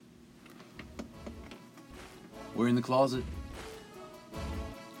We're in the closet.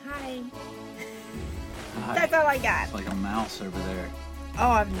 Hi. Hi. That's all I got. It's like a mouse over there. Oh,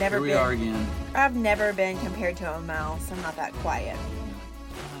 I've never Here we been. are again. I've never been compared to a mouse. I'm not that quiet.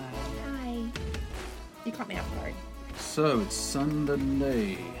 Hi. Hi. You caught me off guard. So it's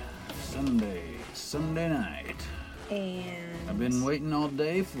Sunday night. And I've been waiting all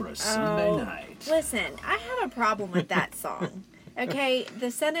day for a Sunday night. Listen, I have a problem with that song. Okay,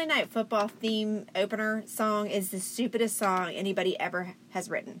 the Sunday Night Football theme opener song is the stupidest song anybody ever has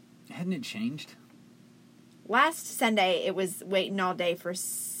written. Hadn't it changed? Last Sunday, it was waiting all day for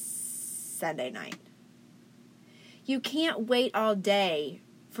Sunday night. You can't wait all day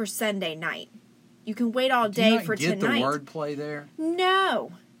for Sunday night. You can wait all day for tonight. Do you not get the wordplay there?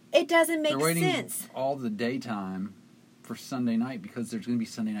 No, it doesn't make They're waiting sense. all the daytime for Sunday night because there's going to be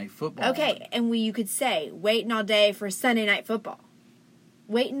Sunday Night Football. Okay, and you could say, waiting all day for Sunday Night Football.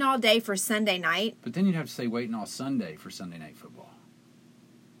 Waiting all day for Sunday night. But then you'd have to say waiting all Sunday for Sunday Night Football.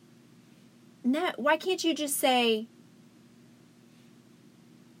 No, why can't you just say...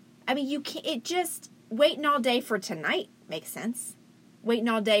 I mean, you can't... It just... Waiting all day for tonight makes sense. Waiting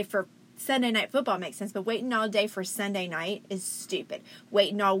all day for Sunday Night Football makes sense, but waiting all day for Sunday night is stupid.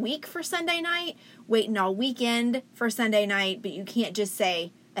 Waiting all week for Sunday night, waiting all weekend for Sunday night, but you can't just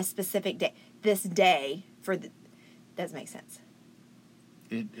say a specific day. This day for the... Doesn't make sense.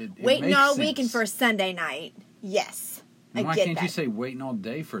 It waiting makes all sense. weekend for a Sunday night. Yes. I Why get can't that. you say waiting all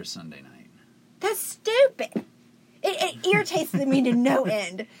day for a Sunday night? That's stupid. It irritates me to no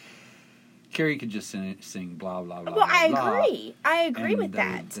end. Carrie could just sing blah, blah, blah, Well, blah, I blah, agree. I agree and with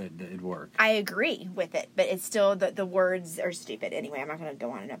that. It'd work. I agree with it, but it's still, the words are stupid. Anyway, I'm not going to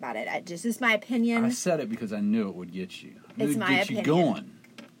go on about it. This is my opinion. I said it because I knew it would get you. It It's would my get opinion. you going.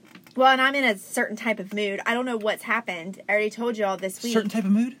 Well, and I'm in a certain type of mood. I don't know what's happened. I already told you all this week. Certain type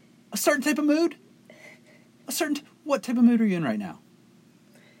of mood? A certain type of mood? What type of mood are you in right now?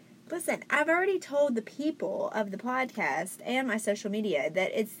 Listen, I've already told the people of the podcast and my social media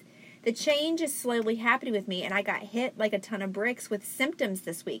that the change is slowly happening with me, and I got hit like a ton of bricks with symptoms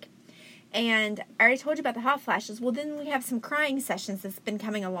this week. And I already told you about the hot flashes. Well, then we have some crying sessions that's been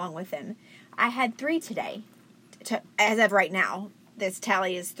coming along with them. I had 3 today, as of right now. This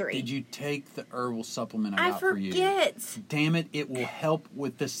tally is 3. Did you take the herbal supplement I got for you? I forget. Damn it, it will help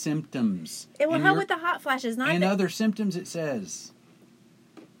with the symptoms. It will And help with the hot flashes, not and the... other symptoms, it says.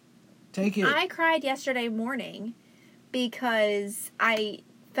 Take it. I cried yesterday morning because I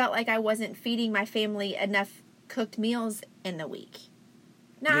felt like I wasn't feeding my family enough cooked meals in the week.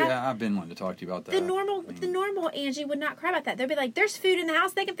 Now, yeah, I've been wanting to talk to you about that. the normal Angie would not cry about that. They'd be like, "There's food in the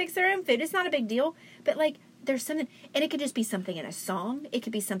house; they can fix their own food. It's not a big deal." But like, there's something, and it could just be something in a song. It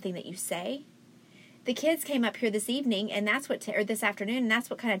could be something that you say. The kids came up here this evening, and that's what, or this afternoon, and that's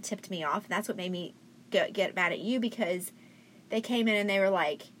what kind of tipped me off. And that's what made me get mad at you, because they came in and they were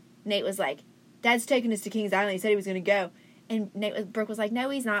like, Nate was like, "Dad's taking us to Kings Island. He said he was going to go." And Brooke was like, "No,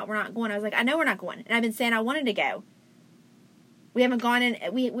 he's not. We're not going." I was like, "I know we're not going." And I've been saying I wanted to go. We haven't gone in,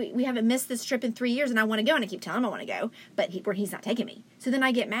 we haven't missed this trip in 3 years, and I want to go, and I keep telling him I want to go, but he's not taking me. So then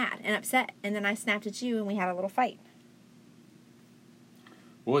I get mad and upset, and then I snapped at you, and we had a little fight.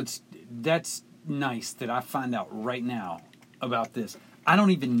 Well, that's nice that I find out right now about this. I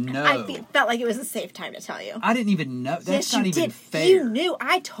don't even know. I felt like it was a safe time to tell you. I didn't even know. That's yes, not you even did. fair. You knew.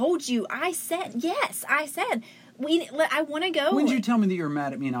 I told you. I said, yes, I said, I want to go. When did you tell me that you were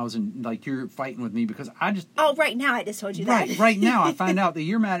mad at me and I was you're fighting with me? Because I just... Oh, right now I just told you that. Right now I find out that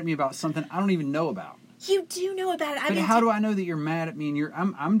you're mad at me about something I don't even know about. You do know about it. But how do I know that you're mad at me and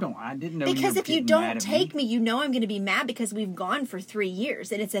I didn't know because you were if you getting don't mad at take me, you know I'm going to be mad because we've gone for 3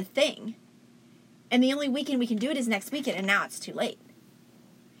 years and it's a thing. And the only weekend we can do it is next weekend, and now it's too late.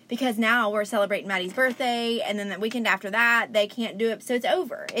 Because now we're celebrating Maddie's birthday, and then the weekend after that, they can't do it. So it's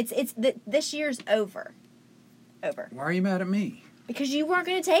over. This year's over. Over. Why are you mad at me? Because you weren't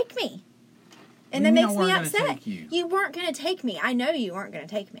going to take me. And What that do you mean makes I me weren't gonna upset. take you? weren't going to take me. I know you weren't going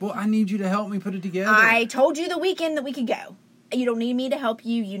to take me. Well, I need you to help me put it together. I told you the weekend that we could go. You don't need me to help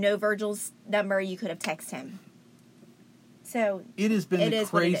you. You know Virgil's number. You could have texted him. So It has been the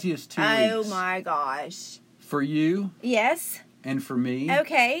craziest 2 weeks. Oh my gosh. For you Yes. and for me.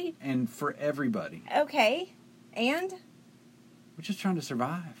 Okay. And for everybody. Okay. And? We're just trying to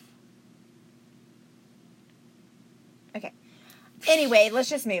survive. Okay. Anyway, let's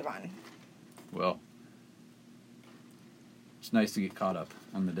just move on. Well, it's nice to get caught up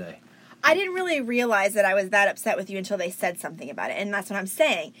on the day. I didn't really realize that I was that upset with you until they said something about it. And that's what I'm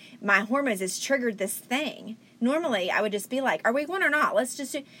saying. My hormones has triggered this thing Normally, I would just be like, are we going or not? Let's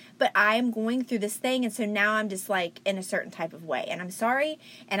just do... But I am going through this thing, and so now I'm just, like, in a certain type of way. And I'm sorry,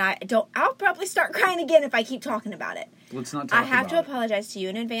 and I'll probably start crying again if I keep talking about it. Let's not talk about it. I have to apologize to you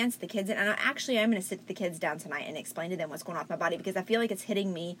in advance, the kids, and I'm going to sit the kids down tonight and explain to them what's going on with my body, because I feel like it's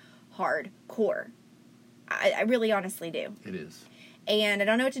hitting me hardcore. I really honestly do. It is. And I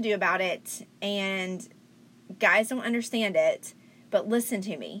don't know what to do about it, and guys don't understand it, but listen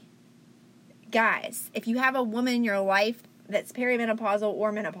to me. Guys, if you have a woman in your life that's perimenopausal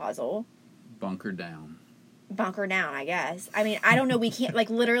or menopausal... Bunker down, I guess. I mean, I don't know. We can't, like,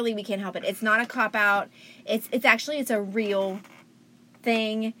 literally, we can't help it. It's not a cop-out. It's a real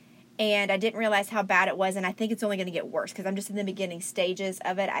thing, and I didn't realize how bad it was, and I think it's only going to get worse, because I'm just in the beginning stages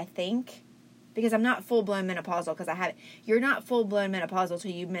of it, I think. Because I'm not full-blown menopausal, because you're not full-blown menopausal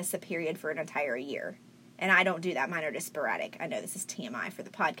till you miss a period for an entire year. And I don't do that. Mine are just sporadic. I know this is TMI for the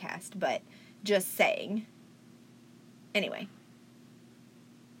podcast, but... just saying. Anyway.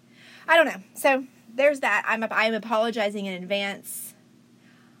 I don't know. So, there's that. I'm apologizing in advance.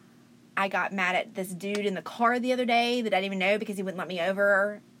 I got mad at this dude in the car the other day that I didn't even know because he wouldn't let me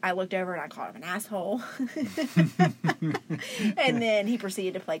over. I looked over and I called him an asshole. And then he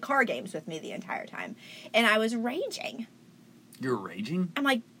proceeded to play car games with me the entire time. And I was raging. You're raging? I'm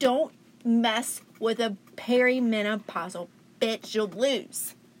like, don't mess with a perimenopausal bitch. You'll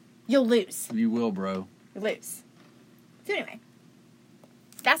lose. You'll lose. You will, bro. You'll lose. So anyway,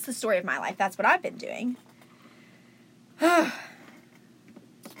 that's the story of my life. That's what I've been doing. Wow.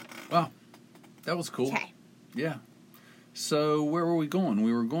 That was cool. Okay. Yeah. So, where were we going?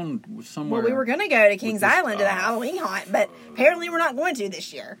 We were going somewhere. Well, we were going to go to Kings Island to the Halloween haunt, but apparently we're not going to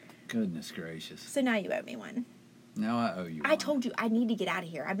this year. Goodness gracious. So now you owe me one. Now I owe you one. I told you I need to get out of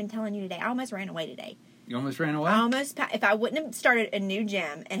here. I've been telling you today. I almost ran away today. You almost ran away? If I wouldn't have started a new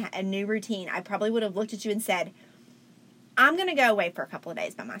gym and a new routine, I probably would have looked at you and said, I'm going to go away for a couple of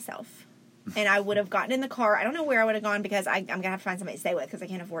days by myself. And I would have gotten in the car. I don't know where I would have gone because I'm going to have to find somebody to stay with because I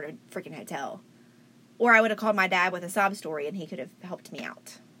can't afford a freaking hotel. Or I would have called my dad with a sob story and he could have helped me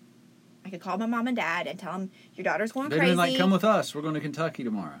out. I could call my mom and dad and tell them, your daughter's going crazy. They'd be like, come with us. We're going to Kentucky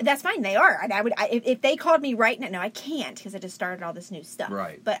tomorrow. That's fine. They are. If they called me right now. No, I can't because I just started all this new stuff.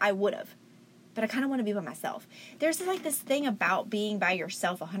 Right. But I would have. But I kind of want to be by myself. There's like this thing about being by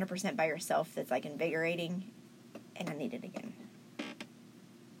yourself, 100% by yourself, that's like invigorating. And I need it again.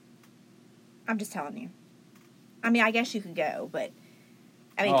 I'm just telling you. I mean, I guess you could go, but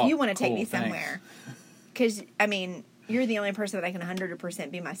I mean, if you want to take me somewhere. Because, I mean, you're the only person that I can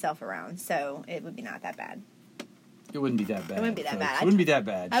 100% be myself around, so it would be not that bad. It wouldn't be that bad. It wouldn't be that bad. It wouldn't be that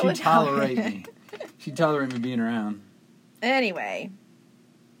bad. She'd tolerate me. She'd tolerate me being around. Anyway,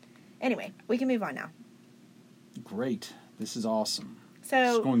 we can move on now. Great. This is awesome.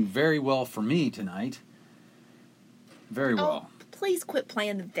 So, it's going very well for me tonight. Very well. Please quit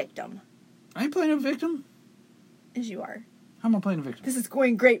playing the victim. I ain't playing a victim. As you are. How am I playing a victim? This is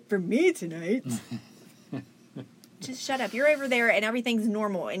going great for me tonight. Just shut up. You're over there and everything's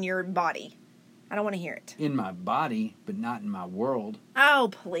normal in your body. I don't want to hear it. In my body, but not in my world. Oh,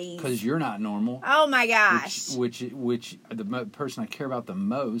 please. Because you're not normal. Oh, my gosh. Which the person I care about the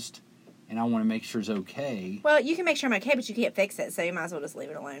most, and I want to make sure is okay. Well, you can make sure I'm okay, but you can't fix it, so you might as well just leave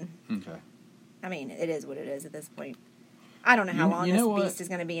it alone. Okay. I mean, it is what it is at this point. I don't know how long this beast is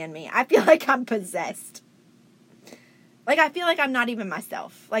going to be in me. I feel like I'm possessed. Like, I feel like I'm not even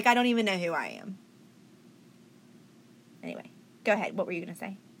myself. Like, I don't even know who I am. Anyway, go ahead. What were you going to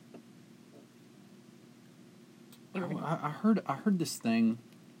say? I heard this thing.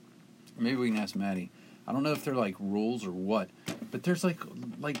 Maybe we can ask Maddie. I don't know if they're like rules or what, but there's like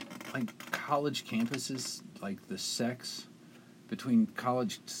college campuses, like the sex between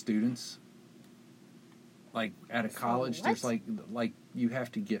college students. Like at a college, there's like you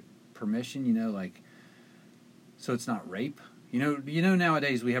have to get permission. You know, like so it's not rape. You know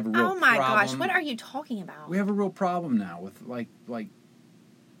nowadays we have a real problem. Oh my gosh, what are you talking about? We have a real problem now with like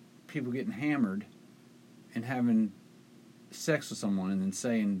people getting hammered and having sex with someone and then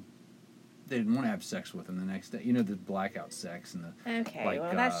saying they didn't want to have sex with them the next day. You know, the blackout sex and the... Okay,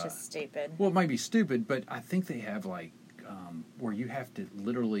 well, that's just stupid. Well, it might be stupid, but I think they have, like, where you have to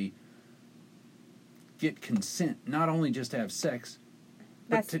literally get consent, not only just to have sex,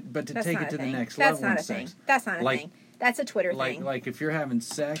 but to take it to the next level. That's not a thing. That's not a thing. That's a Twitter thing. Like, if you're having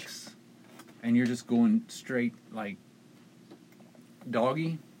sex and you're just going straight, like,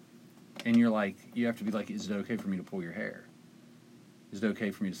 doggy... And you're like, you have to be like, is it okay for me to pull your hair? Is it okay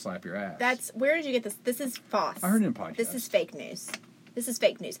for me to slap your ass? Where did you get this? This is false. I heard it in a podcast. This is fake news. This is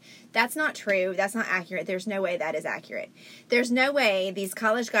fake news. That's not true. That's not accurate. There's no way that is accurate. There's no way these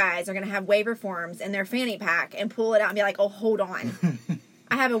college guys are going to have waiver forms in their fanny pack and pull it out and be like, oh, hold on.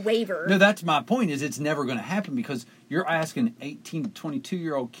 I have a waiver. No, that's my point, is it's never going to happen because you're asking 18 to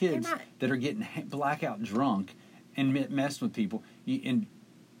 22-year-old kids that are getting blackout drunk and messing with people and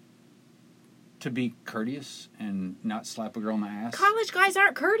to be courteous and not slap a girl in the ass. College guys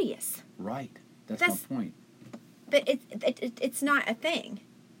aren't courteous. Right. That's my point. But it's not a thing.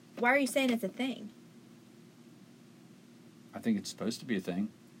 Why are you saying it's a thing? I think it's supposed to be a thing.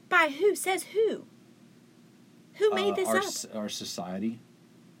 By who? Says who? Who made this up? Our society.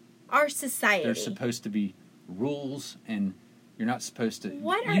 Our society. There's supposed to be rules, and you're not supposed to.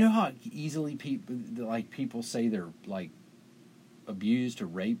 You know how easily people say they're like abused or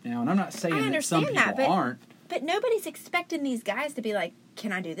raped now, and I'm not saying that some people aren't. But nobody's expecting these guys to be like,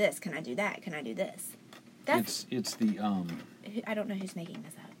 "Can I do this? Can I do that? Can I do this?" It's the I don't know who's making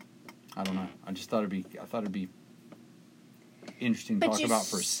this up. I don't know. I thought it'd be interesting to talk about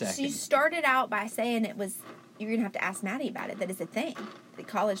for a second. You started out by saying you're gonna have to ask Maddie about it. That is a thing that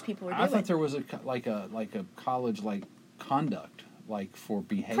college people are doing. I thought there was a college conduct for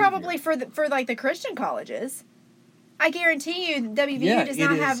behavior. Probably for the Christian colleges. I guarantee you, WVU does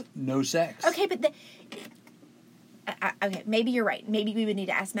not have no sex. Okay, but okay, maybe you're right. Maybe we would need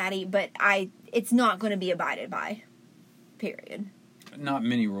to ask Maddie, but it's not going to be abided by. Period. Not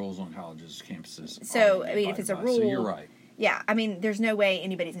many rules on colleges, campuses. So I mean, if it's a rule, so you're right. Yeah, I mean, there's no way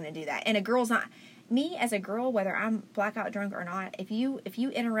anybody's going to do that. And a girl's not. Me as a girl, whether I'm blackout drunk or not, if you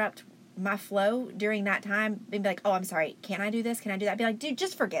interrupt my flow during that time, and be like, "Oh, I'm sorry. Can I do this? Can I do that?" I'd be like, "Dude,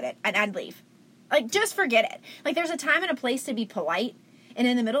 just forget it," and I'd leave. Like, just forget it. Like, there's a time and a place to be polite, and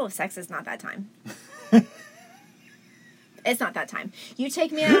in the middle of sex is not that time. It's not that time. You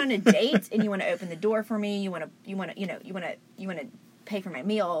take me out on a date, and you want to open the door for me. You want to pay for my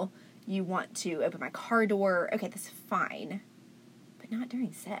meal. You want to open my car door. Okay, that's fine, but not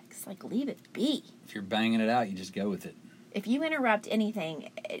during sex. Like, leave it be. If you're banging it out, you just go with it. If you interrupt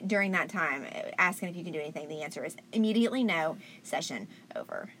anything during that time, asking if you can do anything, the answer is immediately no. Session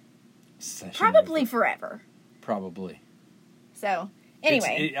over. Probably forever. Probably. So,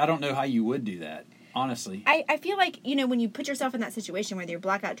 anyway. I don't know how you would do that, honestly. I feel like, when you put yourself in that situation, whether you're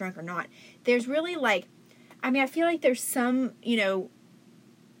blackout drunk or not, there's really I feel like there's some,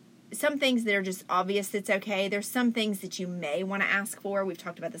 some things that are just obvious that's okay. There's some things that you may want to ask for. We've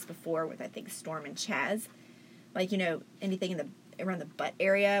talked about this before with, I think, Storm and Chaz. Like, anything around the butt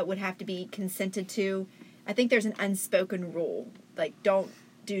area would have to be consented to. I think there's an unspoken rule. Like, don't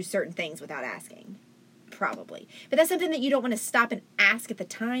do certain things without asking. Probably. But that's something that you don't want to stop and ask at the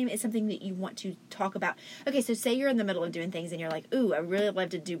time. It's something that you want to talk about. Okay, so say you're in the middle of doing things and you're like, ooh, I really love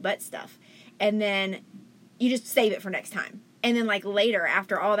to do butt stuff. And then you just save it for next time. And then later,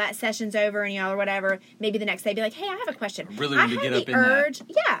 after all that session's over and or whatever, maybe the next day be like, hey, I have a question. I really want to get up in that.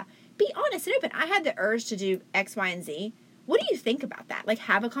 Yeah. Be honest and open. I had the urge to do X, Y, and Z. What do you think about that?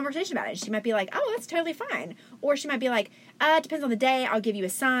 Have a conversation about it. She might be like, oh, that's totally fine. Or she might be like, it depends on the day. I'll give you a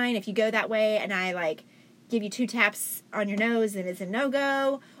sign if you go that way. And I, give you 2 taps on your nose and it's a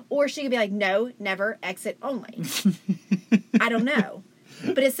no-go. Or she could be like, no, never, exit only. I don't know.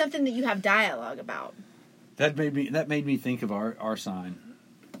 But it's something that you have dialogue about. That made me think of our sign.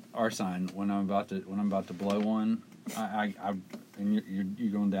 Our sign when I'm about to blow one. I and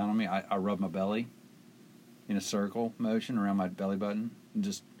you're going down on me. I rub my belly in a circle motion around my belly button and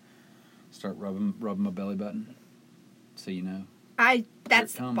just start rubbing my belly button. So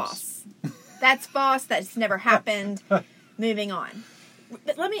That's boss. That's boss. That's never happened. Moving on.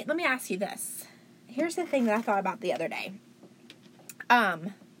 But let me ask you this. Here's the thing that I thought about the other day.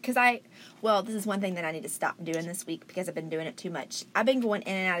 This is one thing that I need to stop doing this week because I've been doing it too much. I've been going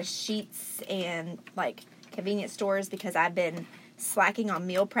in and out of Sheetz and convenience stores because I've been slacking on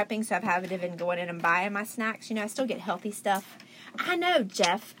meal prepping, so I've had to been going in and buying my snacks. I still get healthy stuff. I know,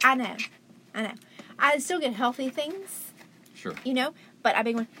 Jeff. I know. I still get healthy things. Sure. But I've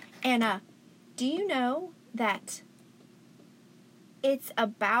been going. And do you know that it's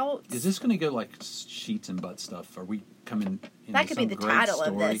about... Is this going to go sheets and butt stuff? Are we coming into that could be the title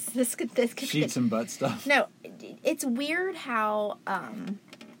story? Of this. This could sheets and butt stuff. No, it's weird how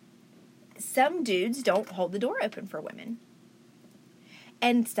some dudes don't hold the door open for women.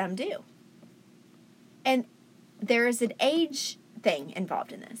 And some do. And there is an age thing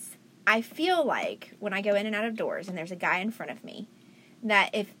involved in this. I feel like when I go in and out of doors and there's a guy in front of me, that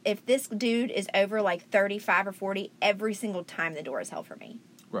if this dude is over 35 or 40, every single time the door is held for me.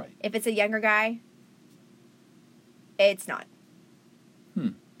 Right. If it's a younger guy, it's not.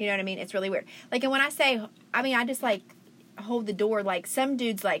 You know what I mean? It's really weird. And when I say, I just hold the door. Like, some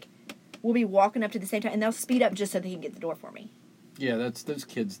dudes, like, will be walking up to the same time, and they'll speed up just so they can get the door for me. Yeah, that's those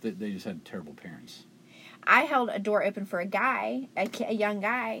kids that they just had terrible parents. I held a door open for a guy, a young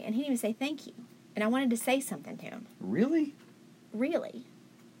guy, and he didn't even say thank you. And I wanted to say something to him. Really? Really.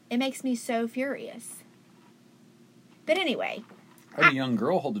 It makes me so furious. But anyway. I had a young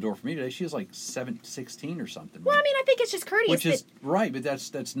girl hold the door for me today. She was like 16 or something. Well, I mean, I think it's just courteous. Which is right, but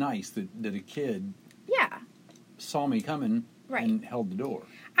that's nice that a kid saw me coming and held the door.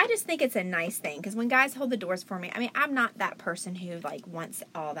 I just think it's a nice thing, because when guys hold the doors for me, I mean, I'm not that person who, like, wants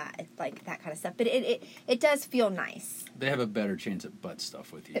all that, like, that kind of stuff, but it does feel nice. They have a better chance at butt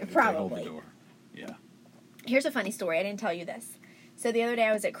stuff with you if Probably. they hold the door. Yeah. Here's a funny story. I didn't tell you this. So the other day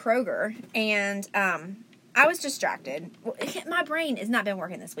I was at Kroger, and I was distracted. Well, my brain has not been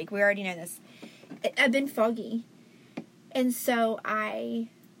working this week. We already know this. I've been foggy. And so I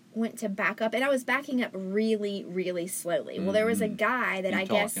went to back up, and I was backing up really, really slowly. Well, there was a guy that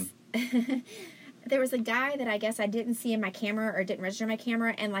there was a guy that I guess I didn't see in my camera or didn't register my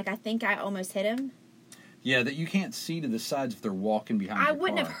camera, and, like, I think I almost hit him. Yeah, that you can't see to the sides if they're walking behind I your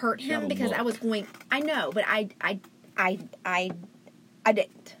wouldn't car. have hurt him because look. I was going. I know, but I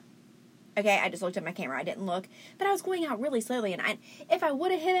didn't. Okay, I just looked at my camera. I didn't look, but I was going out really slowly, and if I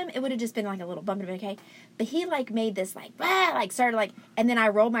would have hit him, it would have just been like a little bump. Okay, but he like made this like started like, and then I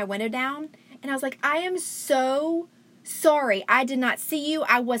rolled my window down, and I was like, I am so sorry. I did not see you.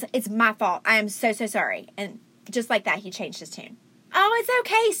 It's my fault. I am so sorry. And just like that, he changed his tune. Oh, it's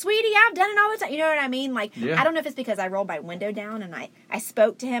okay, sweetie. I've done it all the time. You know what I mean? Like, I don't know if it's because I rolled my window down and I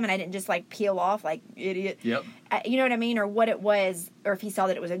spoke to him and I didn't just, like, peel off like idiot. Yep. You know what I mean? Or what it was. Or if he saw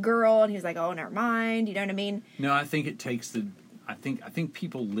that it was a girl and he was like, oh, never mind. You know what I mean? No, I think it takes I think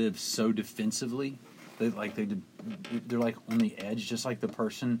people live so defensively. They're like on the edge, just like the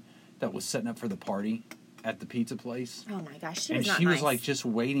person that was setting up for the party at the pizza place. Oh, my gosh. She was, like, just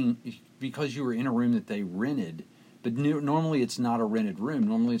waiting because you were in a room that they rented. But normally it's not a rented room.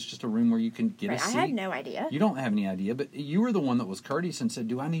 Normally it's just a room where you can get a seat. I had no idea. You don't have any idea, but you were the one that was courteous and said,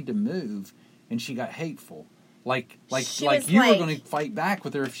 "Do I need to move?" And she got hateful, like you were going to fight back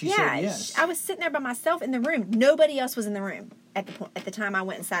with her if she said yes. I was sitting there by myself in the room. Nobody else was in the room at the time I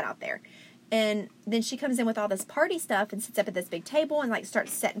went and sat out there. And then she comes in with all this party stuff and sits up at this big table and like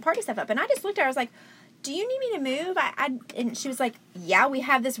starts setting party stuff up. And I just looked at her. I was like, "Do you need me to move?" And she was like, "Yeah, we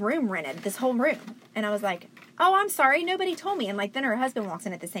have this room rented, this whole room." And I was like, "Oh, I'm sorry, nobody told me." And like then her husband walks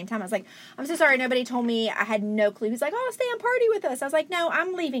in at the same time. I was like, "I'm so sorry, nobody told me. I had no clue." He's like, "Oh, stay and party with us." I was like, "No,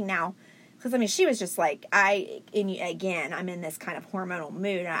 I'm leaving now." Because I mean, she was just like, again, I'm in this kind of hormonal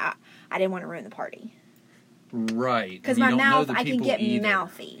mood. I didn't want to ruin the party. Right. Because my mouth, I can get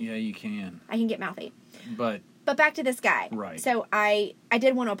mouthy. Yeah, you can. I can get mouthy. But back to this guy. Right. So I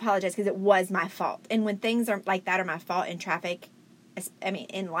did want to apologize because it was my fault. And when things are like that are my fault in traffic, I mean,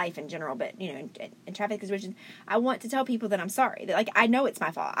 in life in general, but, you know, in traffic situations, I want to tell people that I'm sorry. That, like, I know it's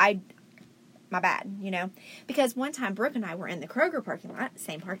my fault. My bad, you know. Because one time, Brooke and I were in the Kroger parking lot, not the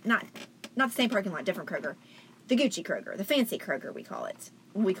same parking lot, different Kroger. The Gucci Kroger, the fancy Kroger, we call it.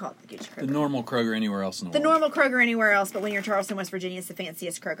 We call it the Gucci Kroger. The normal Kroger anywhere else in the world. The normal Kroger anywhere else, but when you're in Charleston, West Virginia, it's the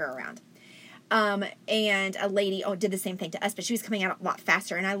fanciest Kroger around. And a lady did the same thing to us, but she was coming out a lot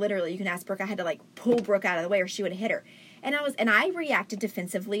faster. And I literally, you can ask Brooke, I had to like pull Brooke out of the way or she would have hit her. And I reacted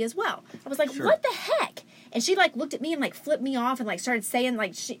defensively as well. I was like, What the heck? And she like looked at me and like flipped me off and like started saying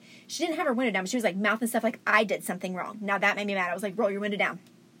like, she didn't have her window down, but she was like mouthing stuff like I did something wrong. Now that made me mad. I was like, roll your window down.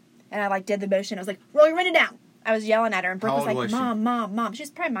 And I like did the motion. I was like, roll your window down. I was yelling at her and Brooke was like, Mom. She was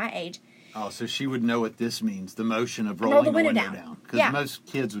probably my age. Oh, so she would know what this means, the motion of rolling the window down. Because most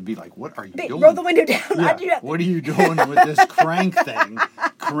kids would be like, what are you doing? Roll the window down. Yeah. I do that. What are you doing with this crank thing?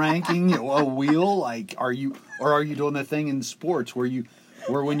 Cranking a wheel? Like, are you doing the thing in sports where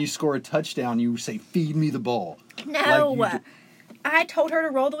when you score a touchdown, you say, feed me the ball? No. Like I told her to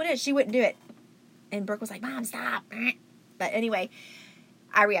roll the window. She wouldn't do it. And Brooke was like, Mom, stop. But anyway,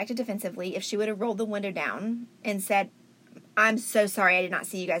 I reacted defensively. If she would have rolled the window down and said, I'm so sorry I did not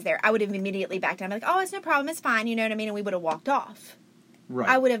see you guys there, I would have immediately backed down. I'm like, oh, it's no problem. It's fine. You know what I mean? And we would have walked off. Right.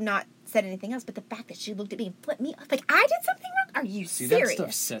 I would have not said anything else. But the fact that she looked at me and flipped me off, like, I did something wrong? Are you serious? That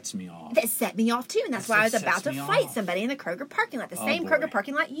stuff sets me off. That set me off, too. And that's why I was about to fight somebody in the Kroger parking lot. The same Kroger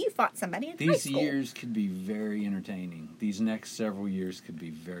parking lot you fought somebody in high school. These years could be very entertaining. These next several years could be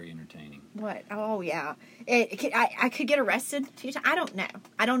very entertaining. What? Oh, yeah. I could get arrested. I don't know.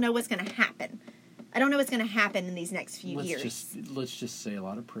 I don't know what's going to happen. I don't know what's going to happen in these next few years. Let's just say a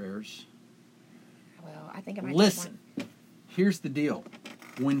lot of prayers. Well, I think I might Listen, here's the deal.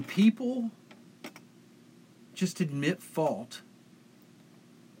 When people just admit fault,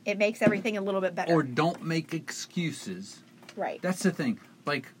 it makes everything a little bit better. or don't make excuses, Right. That's the thing.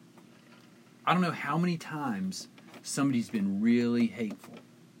 Like, I don't know how many times somebody's been really hateful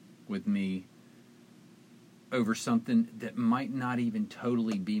with me over something that might not even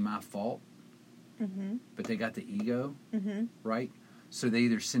totally be my fault, Mm-hmm. but they got the ego, Mm-hmm. right? So they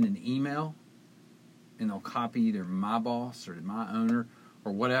either send an email and they'll copy either my boss or my owner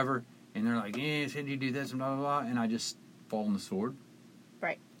or whatever, and they're like, "Yeah, said you do this and blah blah blah," and I just fall on the sword,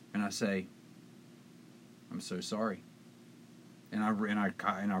 Right. and I say, "I'm so sorry," and I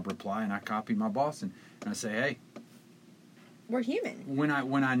reply and I copy my boss and I say, "Hey, We're human. when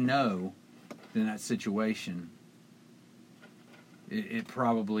I know in that situation, it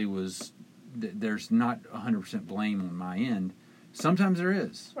probably was there's not 100% blame on my end. Sometimes there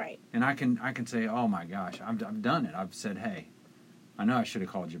is, Right. and I can say, oh my gosh, I've done it. I've said, hey, I know I should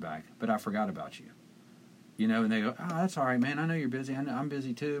have called you back, but I forgot about you. You know, and they go, oh, that's all right, man. I know you're busy. I know I'm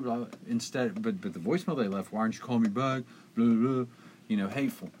busy too. Blah, blah. Instead, but the voicemail they left, why aren't you calling me back? Blah, blah, blah. You know,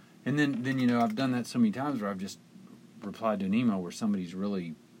 hateful. And then you know, I've done that so many times where I've just replied to an email where somebody's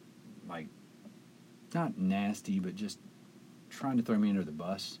really like not nasty, but just trying to throw me under the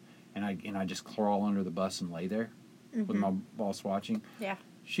bus, and I just crawl under the bus and lay there with my boss watching. Yeah.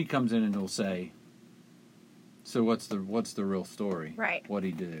 She comes in and will say, "So what's the real story? Right. What'd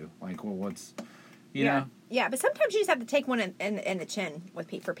he do? Like, well, what's you yeah. know?" Yeah, but sometimes you just have to take one in the chin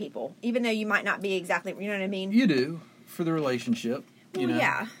for people, even though you might not be exactly, you know what I mean? You do for the relationship. You Well, know,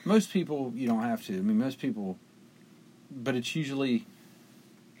 yeah. Most people you don't have to. I mean, most people, but it's usually.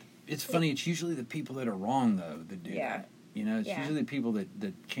 It's funny. It's usually the people that are wrong though that do Yeah. that. You know, it's Yeah. usually the people that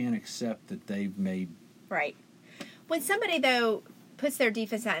can't accept that they've made. Right. When somebody, though, puts their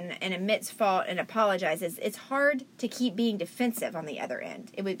defense out and admits fault and apologizes, it's hard to keep being defensive on the other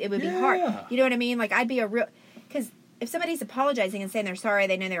end. It would be hard. Yeah. You know what I mean? Like, I'd be a real... Because if somebody's apologizing and saying they're sorry,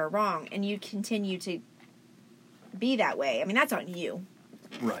 they know they were wrong, and you continue to be that way, I mean, that's on you.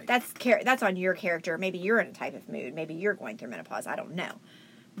 Right. That's on your character. Maybe you're in a type of mood. Maybe you're going through menopause. I don't know.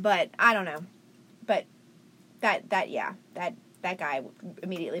 But, I don't know. But that guy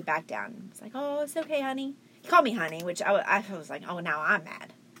immediately backed down. It's like, oh, it's okay, honey. He called me honey, which I was like, oh, now I'm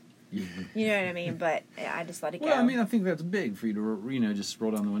mad. Yeah. You know what I mean? But yeah, I just let it go. Well, I mean, I think that's big for you to, just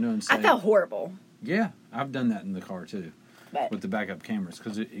roll down the window and say. I felt horrible. Yeah, I've done that in the car too, But with the backup cameras,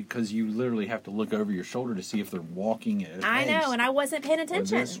 because you literally have to look over your shoulder to see if they're walking at a I pace know, and I wasn't paying or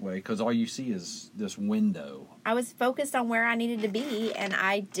attention. this way, because all you see is this window. I was focused on where I needed to be, and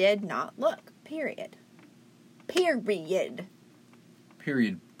I did not look. Period.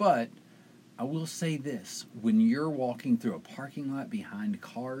 But I will say this: when you're walking through a parking lot behind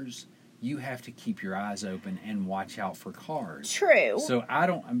cars, you have to keep your eyes open and watch out for cars. True. So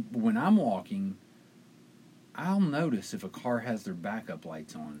when I'm walking, I'll notice if a car has their backup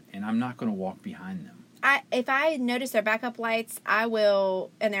lights on, and I'm not going to walk behind them. If I notice their backup lights, I will,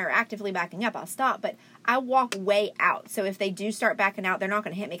 and they're actively backing up, I'll stop. But I walk way out, so if they do start backing out, they're not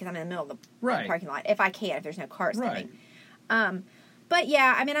going to hit me because I'm in the middle of the Right. parking lot. If I can, if there's no cars Right. coming. But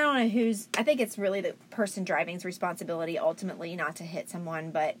yeah, I mean, I don't know I think it's really the person driving's responsibility ultimately not to hit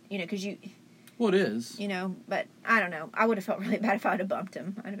someone, but, because Well, it is. but I don't know. I would have felt really bad if I would have bumped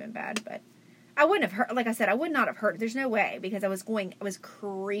him. I'd have been bad, but I wouldn't have hurt. Like I said, I would not have hurt. There's no way because I was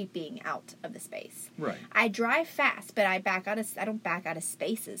creeping out of the space. Right. I drive fast, but I don't back out of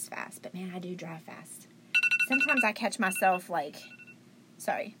spaces fast, but man, I do drive fast. Sometimes I catch myself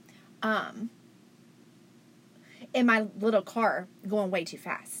in my little car going way too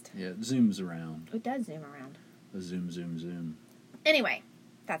fast. Yeah, it zooms around. It does zoom around. A zoom, zoom, zoom. Anyway,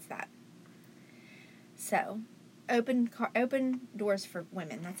 that's that. So, open doors for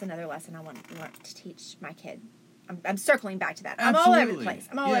women. That's another lesson I want to teach my kid. I'm circling back to that. I'm all over the place.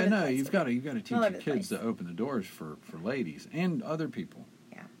 You've got to teach your kids to open the doors for ladies and other people.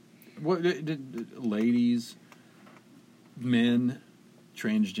 Yeah. What ladies, men,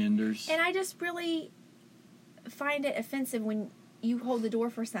 transgenders? And I just really find it offensive when you hold the door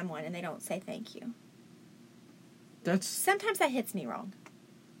for someone and they don't say thank you. Sometimes that hits me wrong.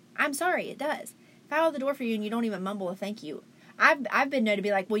 I'm sorry, it does. If I hold the door for you and you don't even mumble a thank you, I've been known to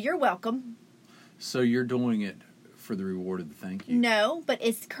be like, well, you're welcome. So you're doing it for the reward of the thank you? No, but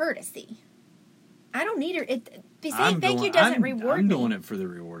it's courtesy. I don't need her. Saying thank you doesn't reward me. I'm doing it for the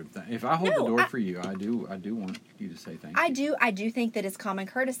reward of thank you. If I hold the door for you, I do want you to say thank you. I do think that it's common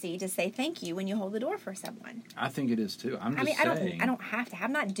courtesy to say thank you when you hold the door for someone. I think it is too. I'm saying. I don't have to.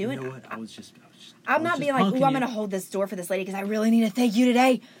 I'm not doing it. You know what? I'm not being like, ooh, I'm going to hold this door for this lady because I really need a thank you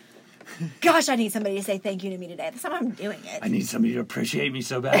today. Gosh, I need somebody to say thank you to me today. That's how I'm doing it. I need somebody to appreciate me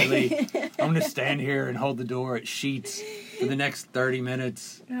so badly. I'm going to stand here and hold the door at Sheets for the next 30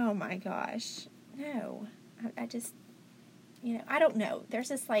 minutes. Oh my gosh. No. I just... You know, I don't know. There's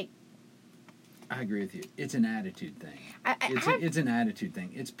this, like... I agree with you. It's an attitude thing. It's an attitude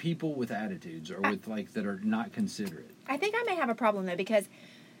thing. It's people with attitudes or with, like, that are not considerate. I think I may have a problem, though, because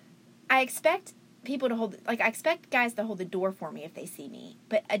I expect people to hold... Like, I expect guys to hold the door for me if they see me.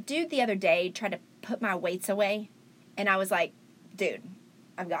 But a dude the other day tried to put my weights away, and I was like, dude,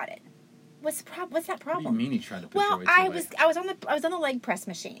 I've got it. What's that problem? What do you mean he tried to put your weights away? I was on the leg press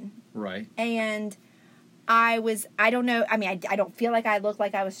machine. Right. And I don't know, I mean, I don't feel like I looked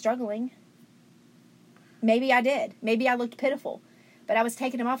like I was struggling. Maybe I did. Maybe I looked pitiful. But I was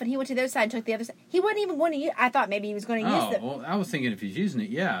taking him off, and he went to the other side and took the other side. He wasn't even going to use... I thought maybe he was going to use it. Well, I was thinking if he's using it,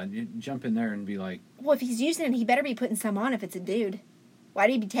 yeah, you'd jump in there and be like... Well, if he's using it, he better be putting some on if it's a dude.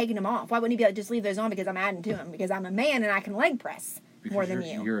 Why'd he be taking them off? Why wouldn't he be like, just leave those on because I'm adding to him? Because I'm a man and I can leg press more than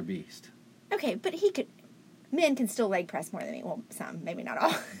you. You're a beast. Okay, but men can still leg press more than me. Well, some, maybe not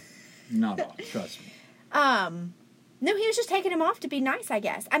all. Not all, trust me. No, he was just taking them off to be nice, I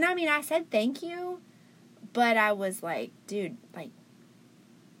guess. And I mean, I said thank you, but I was like, dude, like,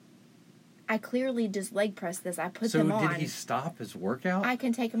 I clearly just leg pressed this. I put them on. So did he stop his workout? I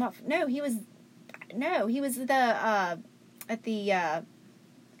can take them off. No, he was at the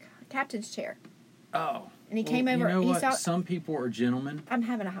captain's chair. Oh. And he came over. You know he what? saw, some people are gentlemen. I'm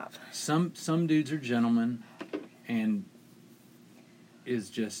having a hop. Some dudes are gentlemen, and is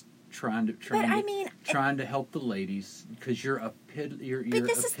just trying to help the ladies because you're a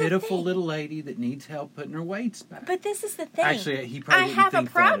pitiful little lady that needs help putting her weights back. But this is the thing. Actually, he probably didn't have think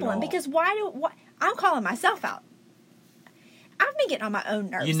a problem that at all. because I'm calling myself out. I've been getting on my own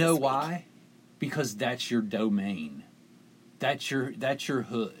nerves. You know this why? week. Because that's your domain. That's your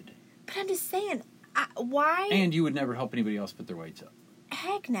hood. But I'm just saying, why? And you would never help anybody else put their weights up.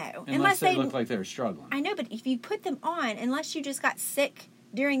 Heck no. Unless they look like they're struggling. I know, but if you put them on, unless you just got sick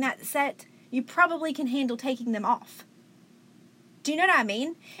during that set, you probably can handle taking them off. Do you know what I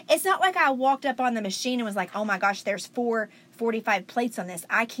mean? It's not like I walked up on the machine and was like, oh my gosh, there's 45 plates on this.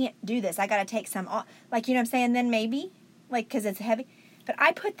 I can't do this. I got to take some off. Like, you know what I'm saying? Then maybe, like, because it's heavy. But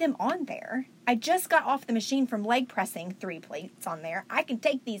I put them on there. I just got off the machine from leg pressing 3 plates on there. I can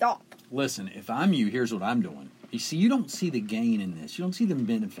take these off. Listen, if I'm you, here's what I'm doing. You see, you don't see the gain in this. You don't see the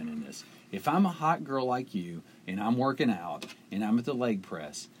benefit in this. If I'm a hot girl like you, and I'm working out, and I'm at the leg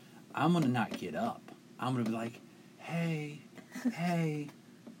press, I'm going to not get up. I'm going to be like, hey,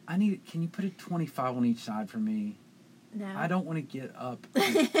 can you put a 25 on each side for me? No. I don't want to get up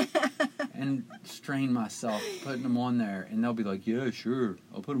and strain myself putting them on there. And they'll be like, yeah, sure,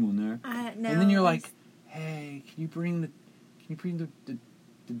 I'll put them on there. No, and then you're like, hey, can you bring the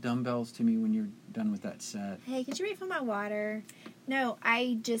dumbbells to me when you're done with that set? Hey, could you refill my water? No,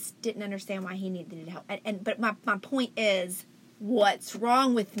 I just didn't understand why he needed help. But my point is, what's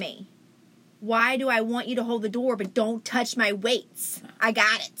wrong with me? Why do I want you to hold the door but don't touch my weights? I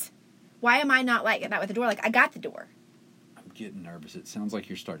got it. Why am I not like that with the door? Like, I got the door. I'm getting nervous. It sounds like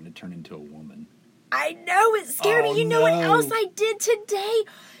you're starting to turn into a woman. I know, it scared me. You know what else I did today?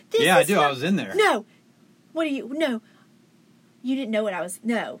 I do. I was in there. No. No. You didn't know what I was...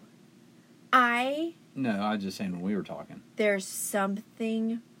 No. I was just saying when we were talking. There's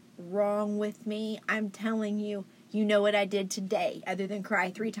something wrong with me. I'm telling you. You know what I did today, other than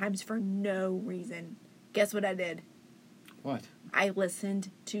cry 3 times for no reason. Guess what I did? What? I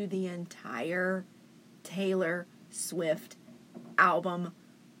listened to the entire Taylor Swift album.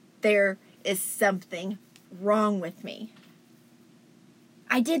 There is something wrong with me.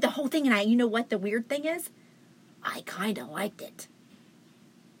 I did the whole thing, and you know what the weird thing is? I kind of liked it.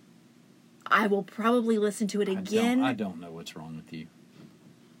 I will probably listen to it again. I don't know what's wrong with you.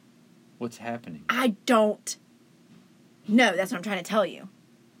 What's happening? I don't know. That's what I'm trying to tell you.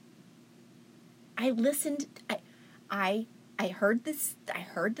 I listened. I heard this. I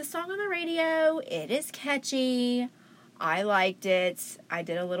heard the song on the radio. It is catchy. I liked it. I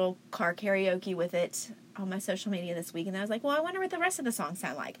did a little car karaoke with it on my social media this week, and I was like, well, I wonder what the rest of the songs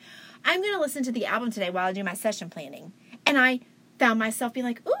sound like. I'm going to listen to the album today while I do my session planning. And I found myself being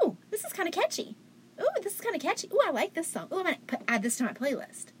like, ooh, this is kind of catchy. Ooh, this is kind of catchy. Ooh, I like this song. Ooh, I'm going to add this to my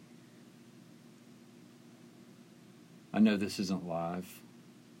playlist. I know this isn't live,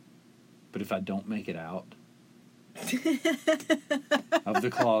 but if I don't make it out of the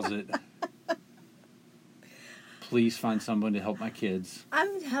closet, please find someone to help my kids.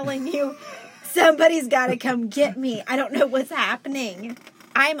 I'm telling you, somebody's got to come get me. I don't know what's happening.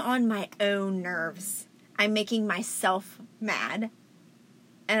 I'm on my own nerves. I'm making myself mad.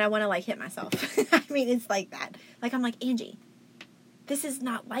 And I want to, like, hit myself. I mean, it's like that. Like, I'm like, Angie, this is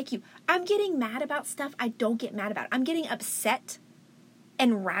not like you. I'm getting mad about stuff I don't get mad about. I'm getting upset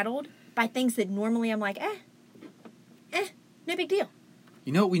and rattled by things that normally I'm like, No big deal.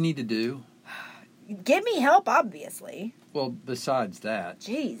 You know what we need to do? Give me help, obviously. Well, besides that,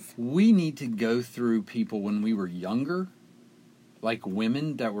 Jeez. we need to go through people when we were younger, like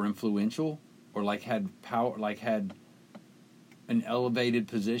women that were influential or like had power, like had an elevated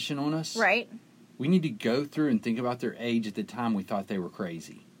position on us. Right. We need to go through and think about their age at the time we thought they were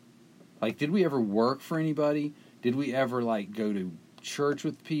crazy. Like, did we ever work for anybody? Did we ever, like, go to church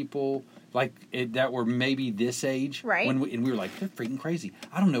with people, like, that were maybe this age? Right. And we were like, they're freaking crazy.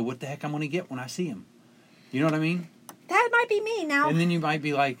 I don't know what the heck I'm going to get when I see them. You know what I mean? That might be me now. And then you might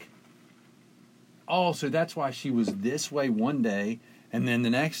be like, oh, so that's why she was this way one day, and then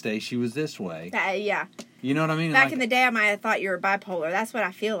the next day she was this way. Yeah. You know what I mean? Back like, in the day, I might have thought you were bipolar. That's what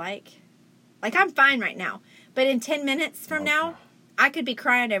I feel like. Like, I'm fine right now. But in 10 minutes from now, I could be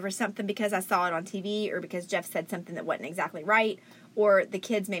crying over something because I saw it on TV or because Jeff said something that wasn't exactly right or the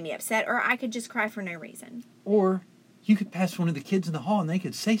kids made me upset or I could just cry for no reason. Or you could pass one of the kids in the hall and they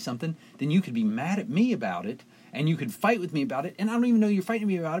could say something, then you could be mad at me about it and you could fight with me about it, and I don't even know you're fighting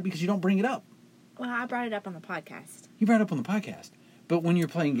me about it because you don't bring it up. Well, I brought it up on the podcast. You brought it up on the podcast. But when you're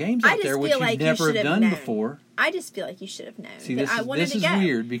playing games out there, which like you've never done known. before... I just feel like you should have known. See, this is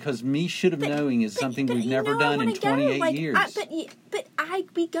weird because me should have knowing is something we've never done in 28 years.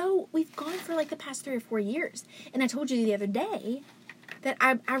 We've gone for like the past 3 or 4 years. And I told you the other day that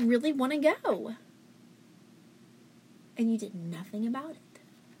I really want to go. And you did nothing about it.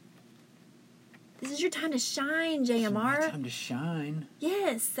 This is your time to shine, JMR. It's my time to shine.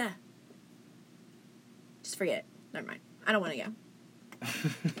 Yes. Just forget it. Never mind. I don't want to go.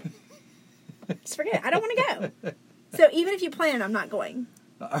 Just forget it. I don't want to go. So even if you plan, I'm not going.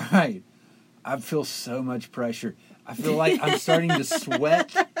 All right. I feel so much pressure. I feel like I'm starting to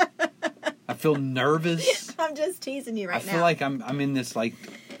sweat. I feel nervous. I'm just teasing you right now. I feel like I'm in this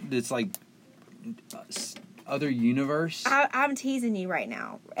other universe. I'm teasing you right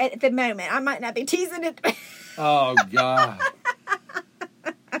now. At the moment, I might not be teasing it. Oh God.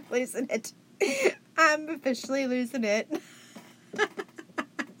 I'm losing it. I'm officially losing it.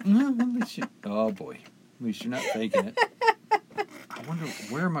 Oh boy. At least you're not faking it. I wonder,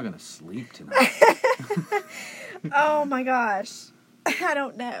 where am I going to sleep tonight? Oh my gosh. I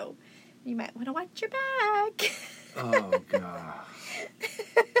don't know. You might want to watch your back. Oh God.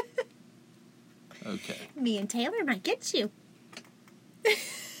 Okay. Me and Taylor might get you.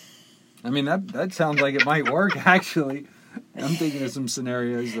 I mean, that sounds like it might work, actually. I'm thinking of some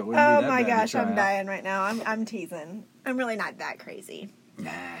scenarios that wouldn't be that bad. Oh my gosh, I'm out. dying right now. I'm teasing. I'm really not that crazy. Nah,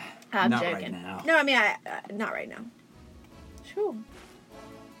 I'm not joking. right now. No, I mean, not right now. Sure.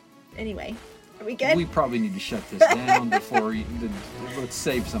 Anyway, are we good? We probably need to shut this down before let's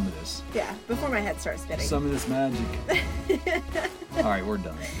save some of this. Yeah, before my head starts spinning. Some of this magic. All right, we're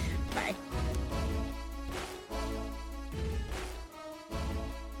done. Bye.